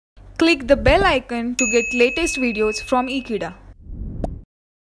Click the bell icon to get latest videos from Ekeeda.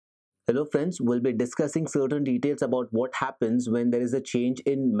 Hello friends, we'll be discussing certain details about what happens when there is a change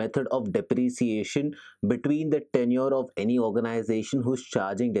in method of depreciation between the tenure of any organization who's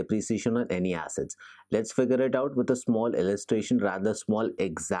charging depreciation on any assets. Let's figure it out with a small illustration, rather small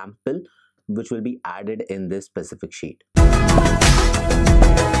example, which will be added in this specific sheet.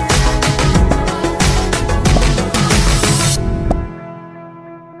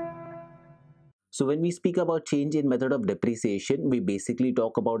 So when we speak about change in method of depreciation, we basically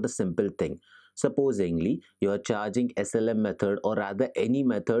talk about a simple thing. Supposingly, you are charging SLM method or rather any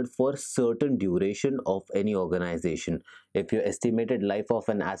method for certain duration of any organization. If your estimated life of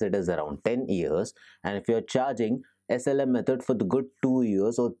an asset is around 10 years and if you're charging SLM method for the good 2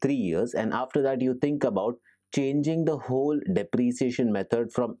 years or 3 years, and after that you think about changing the whole depreciation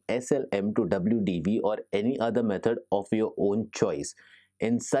method from SLM to WDV or any other method of your own choice.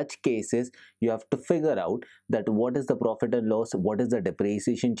 In such cases, you have to figure out that what is the profit and loss, what is the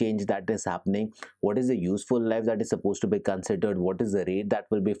depreciation change that is happening, what is the useful life that is supposed to be considered, what is the rate that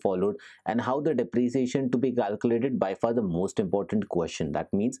will be followed, and how the depreciation to be calculated. By far the most important question.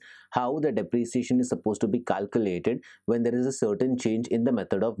 That means how the depreciation is supposed to be calculated when there is a certain change in the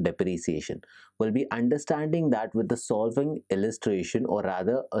method of depreciation. We'll be understanding that with the solving illustration, or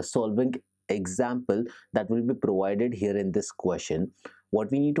rather a solving example that will be provided here in this question. What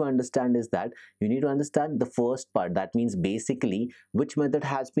we need to understand is that you need to understand the first part, that means basically which method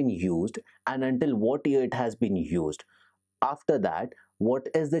has been used and until what year it has been used. After that, what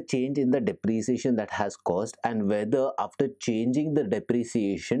is the change in the depreciation that has caused, and whether after changing the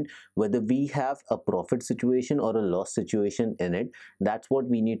depreciation, whether we have a profit situation or a loss situation in it. That's what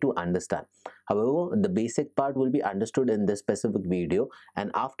we need to understand. However, the basic part will be understood in this specific video, and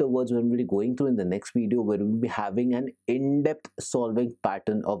afterwards when we'll be going through in the next video where we'll be having an in-depth solving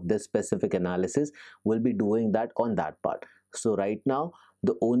pattern of this specific analysis, we'll be doing that on that part. So right now,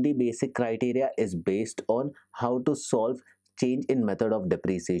 the only basic criteria is based on how to solve change in method of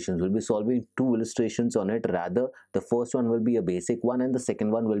depreciation. We'll be solving two illustrations on it. Rather, the first one will be a basic one and the second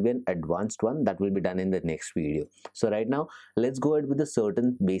one will be an advanced one that will be done in the next video. So right now, let's go ahead with the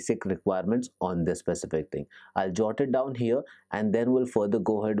certain basic requirements on this specific thing. I'll jot it down here and then we'll further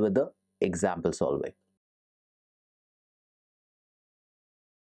go ahead with the example solving.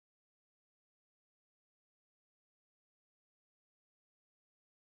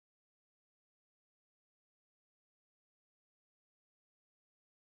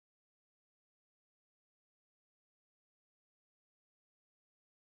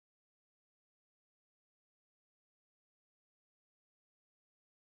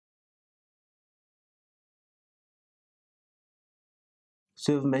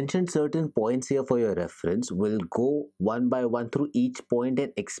 So you've mentioned certain points here for your reference. We'll go one by one through each point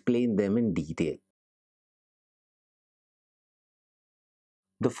and explain them in detail.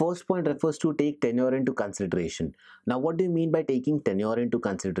 The first point refers to take tenure into consideration. Now, what do you mean by taking tenure into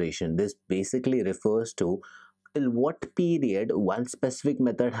consideration? This basically refers to till what period one specific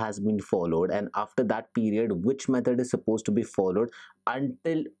method has been followed, and after that period which method is supposed to be followed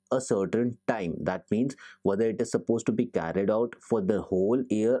until a certain time. That means whether it is supposed to be carried out for the whole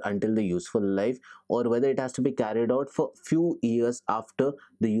year until the useful life, or whether it has to be carried out for few years after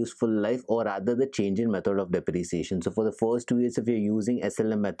the useful life, or rather the change in method of depreciation. So for the first 2 years if you're using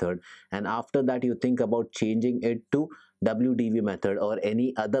SLM method, and after that you think about changing it to WDV method or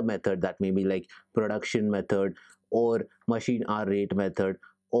any other method, that may be like production method or machine hour rate method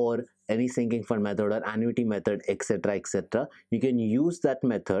or any sinking fund method or annuity method, etc, etc. You can use that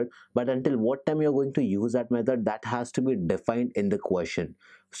method, but until what time you're going to use that method, that has to be defined in the question.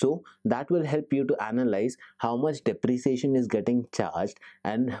 So that will help you to analyze how much depreciation is getting charged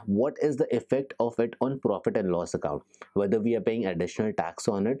and what is the effect of it on profit and loss account, whether we are paying additional tax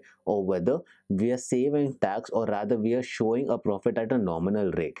on it or whether we are saving tax, or rather we are showing a profit at a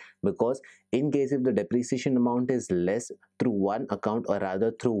nominal rate. Because in case if the depreciation amount is less through one account, or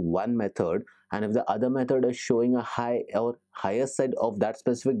rather through one method, and if the other method is showing a high or higher side of that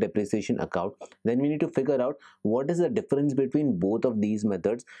specific depreciation account, then we need to figure out what is the difference between both of these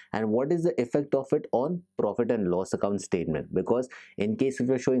methods and what is the effect of it on profit and loss account statement. Because in case if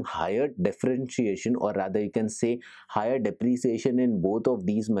you're showing higher differentiation, or rather you can say higher depreciation in both of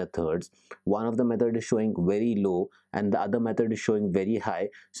these methods, one of the method is showing very low and the other method is showing very high,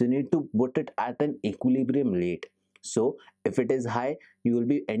 so you need to put it at an equilibrium rate. So if it is high, you will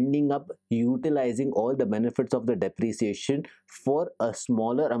be ending up utilizing all the benefits of the depreciation for a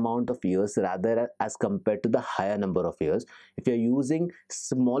smaller amount of years rather as compared to the higher number of years. If you're using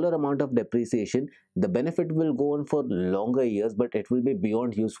smaller amount of depreciation, the benefit will go on for longer years, but it will be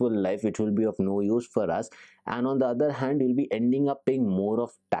beyond useful life, which will be of no use for us. And on the other hand, you'll be ending up paying more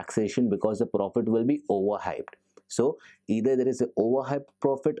of taxation because the profit will be overhyped. So either there is a overhyped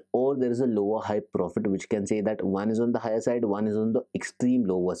profit or there is a lower hype profit, which can say that one is on the higher side, one is on the extreme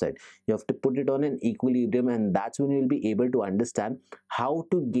lower side. You have to put it on an equilibrium, and that's when you'll be able to understand how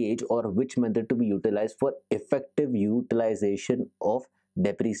to gauge or which method to be utilized for effective utilization of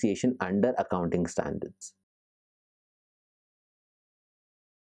depreciation under accounting standards.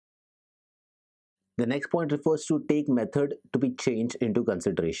 The next point refers to take method to be changed into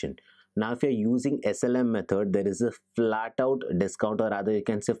consideration. Now, if you're using SLM method, there is a flat out discount, or rather you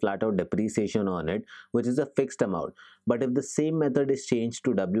can say flat out depreciation on it, which is a fixed amount. But if the same method is changed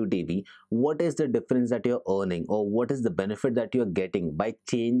to WTV, what is the difference that you're earning, or what is the benefit that you're getting by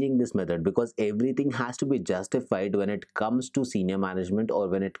changing this method? Because everything has to be justified when it comes to senior management, or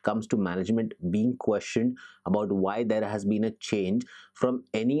when it comes to management being questioned about why there has been a change from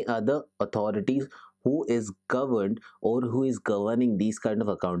any other authorities who is governed or who is governing these kind of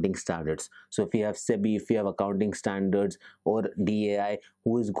accounting standards. So if you have SEBI, if you have accounting standards, or DAI,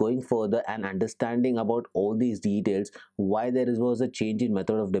 who is going further and understanding about all these details, why there was a change in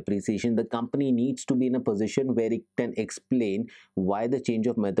method of depreciation, the company needs to be in a position where it can explain why the change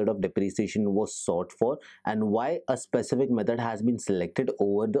of method of depreciation was sought for, and why a specific method has been selected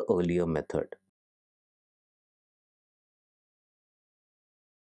over the earlier method.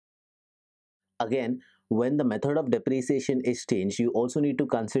 Again, when the method of depreciation is changed, you also need to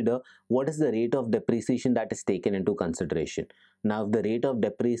consider what is the rate of depreciation that is taken into consideration. Now, if the rate of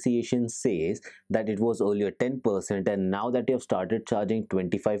depreciation says that it was earlier 10% and now that you have started charging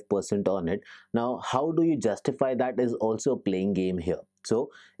 25% on it, now how do you justify that is also a playing game here. So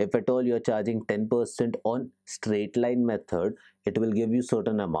if at all you're charging 10% on straight line method, it will give you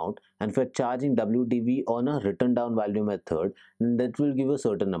certain amount, and if you're charging WTV on a written down value method, then that will give you a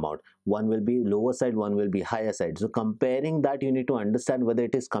certain amount. One will be lower side, one will be higher side. So comparing that, you need to understand whether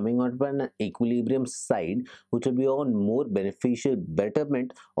it is coming out of an equilibrium side, which will be on more beneficial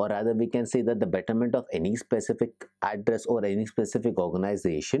betterment, or rather we can say that the betterment of any specific address or any specific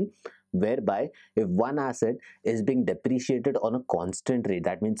organization, whereby if one asset is being depreciated on a constant rate,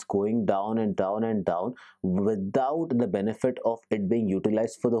 that means going down and down and down without the benefit of it being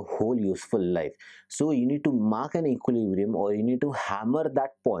utilized for the whole useful life. So you need to mark an equilibrium, or you need to hammer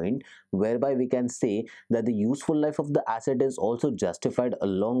that point whereby we can say that the useful life of the asset is also justified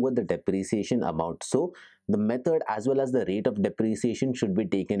along with the depreciation amount. So the method as well as the rate of depreciation should be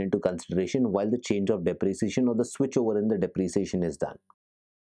taken into consideration while the change of depreciation or the switch over in the depreciation is done.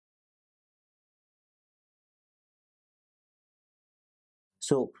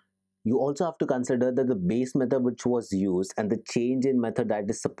 So you also have to consider that the base method which was used and the change in method that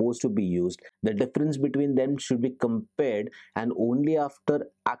is supposed to be used, the difference between them should be compared, and only after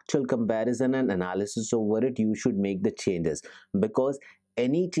actual comparison and analysis over it you should make the changes. Because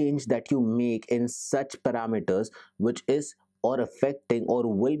any change that you make in such parameters which is or affecting or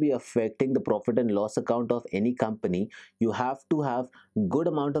will be affecting the profit and loss account of any company, you have to have good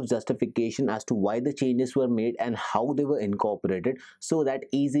amount of justification as to why the changes were made and how they were incorporated, so that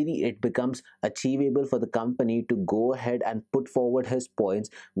easily it becomes achievable for the company to go ahead and put forward his points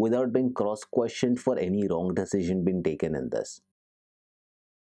without being cross questioned for any wrong decision being taken in this.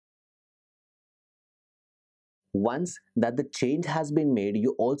 Once that the change has been made,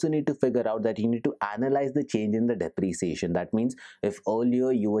 you also need to figure out that you need to analyze the change in the depreciation. That means if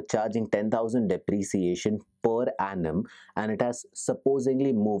earlier you were charging 10,000 depreciation per annum, and it has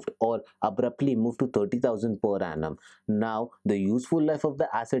supposedly moved or abruptly moved to 30,000 per annum, now the useful life of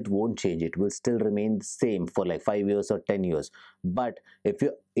the asset won't change. It will still remain the same for like 5 years or 10 years. But if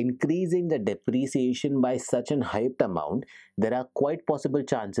you're increasing the depreciation by such an hyped amount, there are quite possible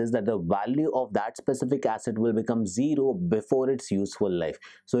chances that the value of that specific asset will become zero before its useful life.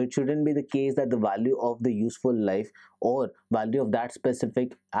 So it shouldn't be the case that the value of the useful life or value of that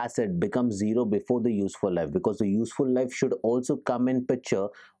specific asset becomes zero before the useful life, because the useful life should also come in picture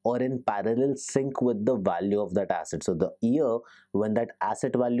or in parallel sync with the value of that asset. So the year when that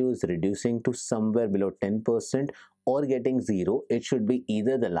asset value is reducing to somewhere below 10%, or getting zero, it should be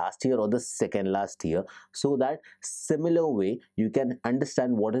either the last year or the second last year, so that similar way you can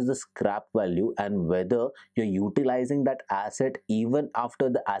understand what is the scrap value and whether you're utilizing that asset even after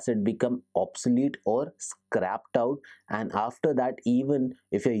the asset become obsolete or scrapped out, and after that even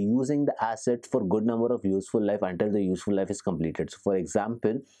if you're using the asset for good number of useful life until the useful life is completed. So for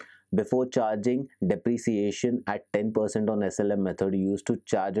example, before charging depreciation at 10% on SLM method, you used to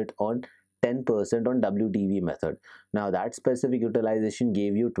charge it on 10% on WDV method. Now that specific utilization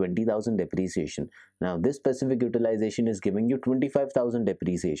gave you 20,000 depreciation. Now this specific utilization is giving you 25,000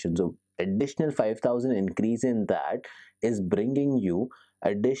 depreciation. So additional 5,000 increase in that is bringing you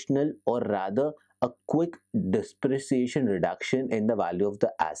additional, or rather a quick depreciation reduction in the value of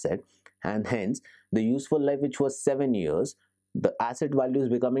the asset, and hence the useful life, which was 7 years, the asset value is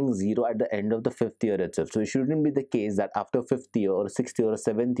becoming zero at the end of the fifth year itself. So it shouldn't be the case that after fifth year or sixth year or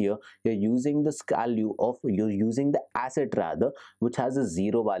seventh year you're using the value of, you're using the asset rather, which has a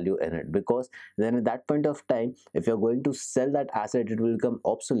zero value in it, because then at that point of time if you're going to sell that asset, it will become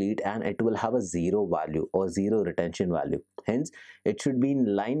obsolete and it will have a zero value or zero retention value. Hence it should be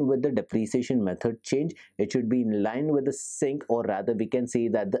in line with the depreciation method change. It should be in line with the sync, or rather we can say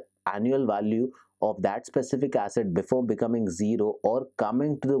that the annual value of that specific asset before becoming zero or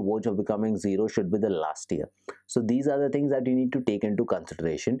coming to the verge of becoming zero should be the last year. So these are the things that you need to take into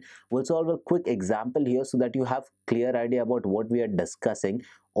consideration. We'll solve a quick example here so that you have clear idea about what we are discussing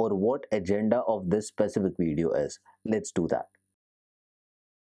or what agenda of this specific video is. Let's do that.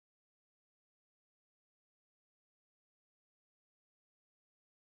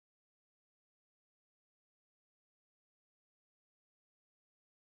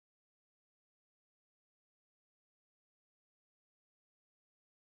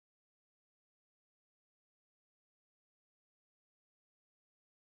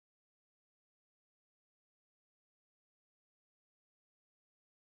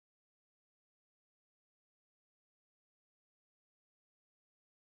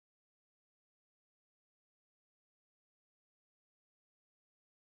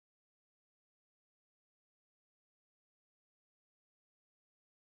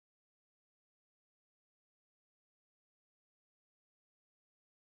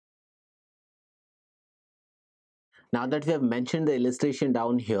 Now that we have mentioned the illustration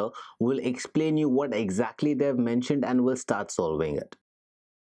down here, we'll explain you what exactly they have mentioned and we'll start solving it.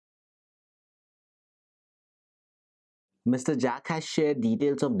 Mr. Jack has shared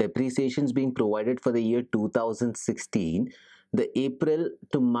details of depreciations being provided for the year 2016. The April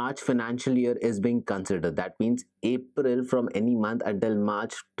to March financial year is being considered. That means April from any month until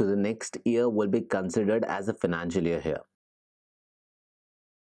March to the next year will be considered as a financial year here.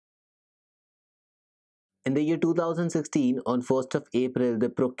 In the year 2016, on 1st of April, they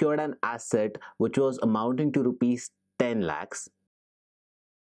procured an asset which was amounting to rupees 10 lakhs.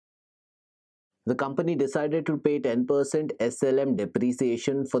 The company decided to pay 10% SLM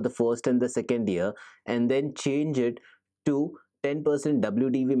depreciation for the first and the second year and then change it to 10%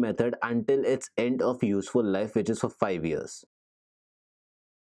 WDV method until its end of useful life, which is for 5 years.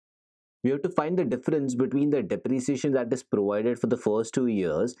 We have to find the difference between the depreciation that is provided for the first 2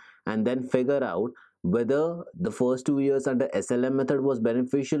 years and then figure out whether the first 2 years under SLM method was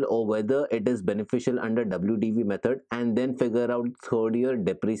beneficial or whether it is beneficial under WDV method, and then figure out third year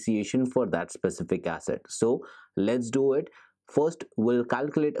depreciation for that specific asset. So let's do it. First we'll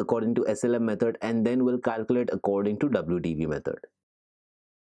calculate according to SLM method and then we'll calculate according to WDV method.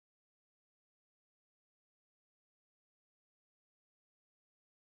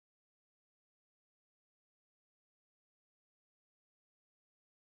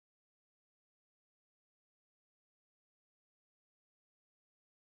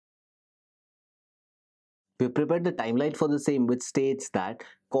 We prepared the timeline for the same, which states that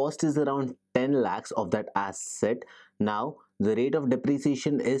cost is around 10 lakhs of that asset. Now the rate of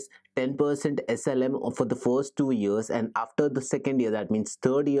depreciation is 10% SLM for the first 2 years, and after the second year, that means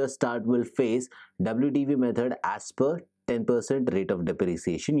third year start, will face WDV method as per 10% rate of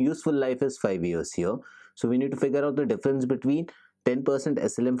depreciation. Useful life is 5 years here. So we need to figure out the difference between 10%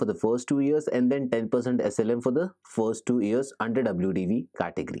 SLM for the first 2 years and then 10% SLM for the first 2 years under WDV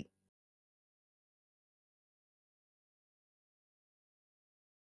category.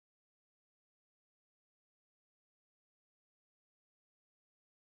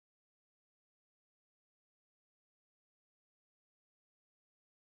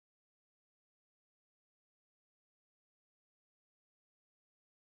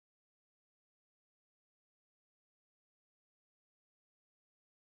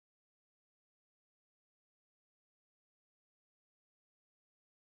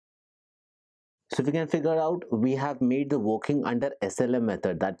 So if we can figure out, we have made the working under SLM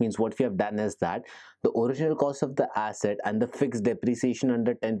method. That means what we have done is that the original cost of the asset and the fixed depreciation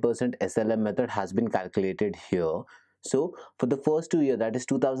under 10% SLM method has been calculated here. So for the first 2 years, that is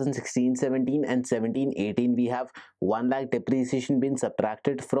 2016-17 and 17-18, we have 1 lakh depreciation being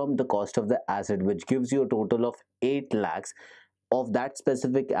subtracted from the cost of the asset, which gives you a total of 8 lakhs of that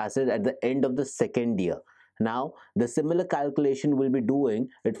specific asset at the end of the second year. Now, the similar calculation will be doing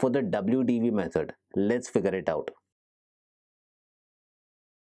it for the WDV method. Let's figure it out.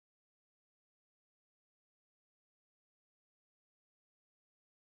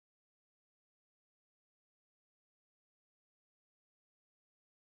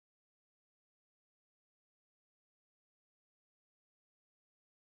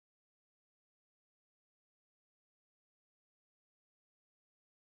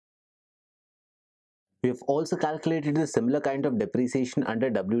 We have also calculated a similar kind of depreciation under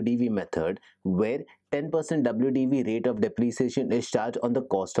WDV method, where 10% WDV rate of depreciation is charged on the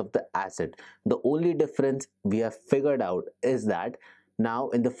cost of the asset. The only difference we have figured out is that now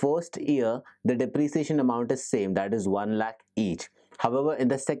in the first year, the depreciation amount is same, that is 1 lakh each. However, in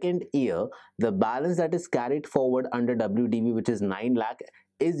the second year, the balance that is carried forward under WDV, which is 9 lakh,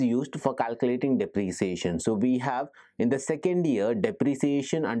 is used for calculating depreciation. So we have in the second year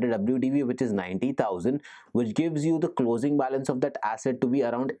depreciation under WDV, which is 90,000, which gives you the closing balance of that asset to be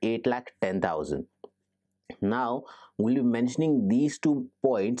around 8 lakh 10,000. Now we'll be mentioning these 2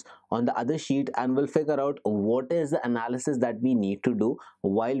 points on the other sheet, and we'll figure out what is the analysis that we need to do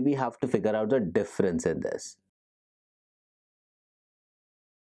while we have to figure out the difference in this.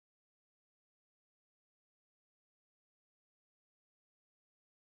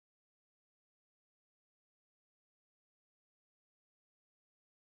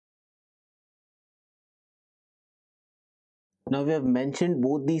 Now we have mentioned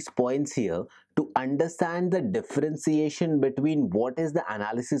both these points here to understand the differentiation between what is the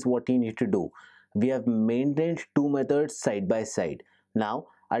analysis what you need to do. We have maintained two methods side by side. Now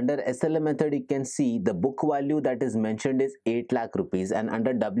under SLM method you can see the book value that is mentioned is 8 lakh rupees, and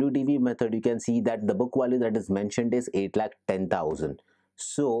under WDV method you can see that the book value that is mentioned is 8 lakh 10,000.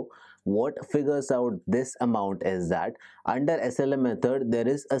 So what figures out this amount is that under SLM method there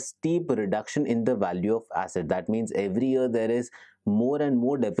is a steep reduction in the value of asset. That means every year there is more and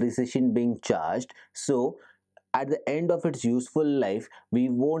more depreciation being charged. So at the end of its useful life, we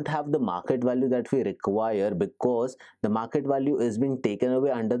won't have the market value that we require, because the market value is being taken away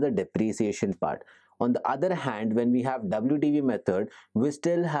under the depreciation part. On the other hand, when we have WDV method, we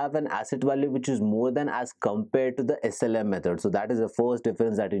still have an asset value which is more than as compared to the SLM method. So that is the first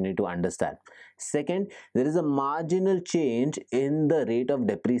difference that you need to understand. Second, there is a marginal change in the rate of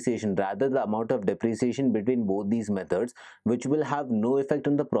depreciation, rather the amount of depreciation between both these methods, which will have no effect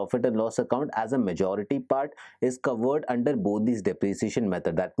on the profit and loss account, as a majority part is covered under both these depreciation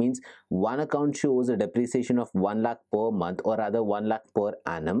method. That means one account shows a depreciation of 1 lakh per month, or rather 1 lakh per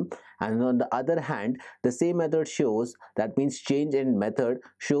annum, and on the other hand the same method shows, that means change in method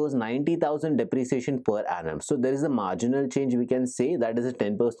shows 90,000 depreciation per annum. So there is a marginal change, we can say that is a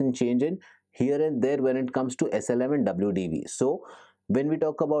 10% change in here and there when it comes to SLM and WDV. So when we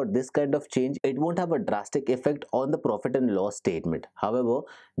talk about this kind of change, it won't have a drastic effect on the profit and loss statement. However,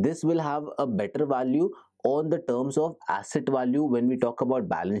 this will have a better value on the terms of asset value when we talk about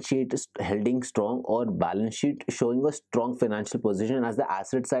balance sheet holding strong, or balance sheet showing a strong financial position, as the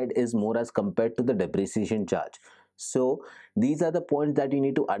asset side is more as compared to the depreciation charge. So these are the points that you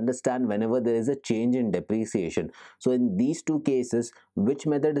need to understand whenever there is a change in depreciation. So in these two cases, which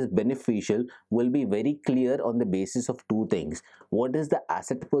method is beneficial will be very clear on the basis of two things: what is the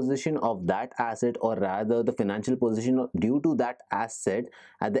asset position of that asset, or rather the financial position due to that asset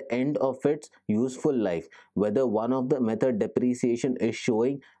at the end of its useful life, whether one of the method depreciation is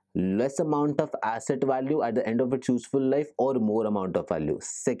showing less amount of asset value at the end of its useful life or more amount of value.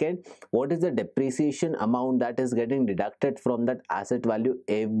 Second, what is the depreciation amount that is getting deducted from that asset value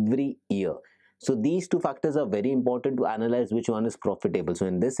every year. So these two factors are very important to analyze which one is profitable. So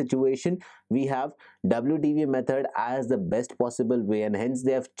in this situation, we have WDV method as the best possible way, and hence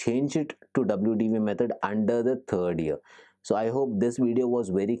they have changed it to WDV method under the third year. So I hope this video was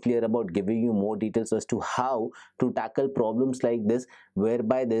very clear about giving you more details as to how to tackle problems like this,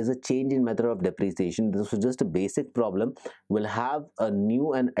 whereby there is a change in method of depreciation. This was just a basic problem. We'll have a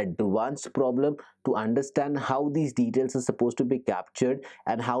new and advanced problem to understand how these details are supposed to be captured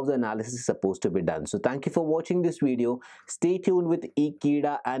and how the analysis is supposed to be done. So thank you for watching this video. Stay tuned with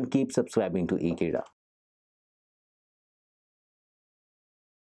Ekeeda and keep subscribing to Ekeeda.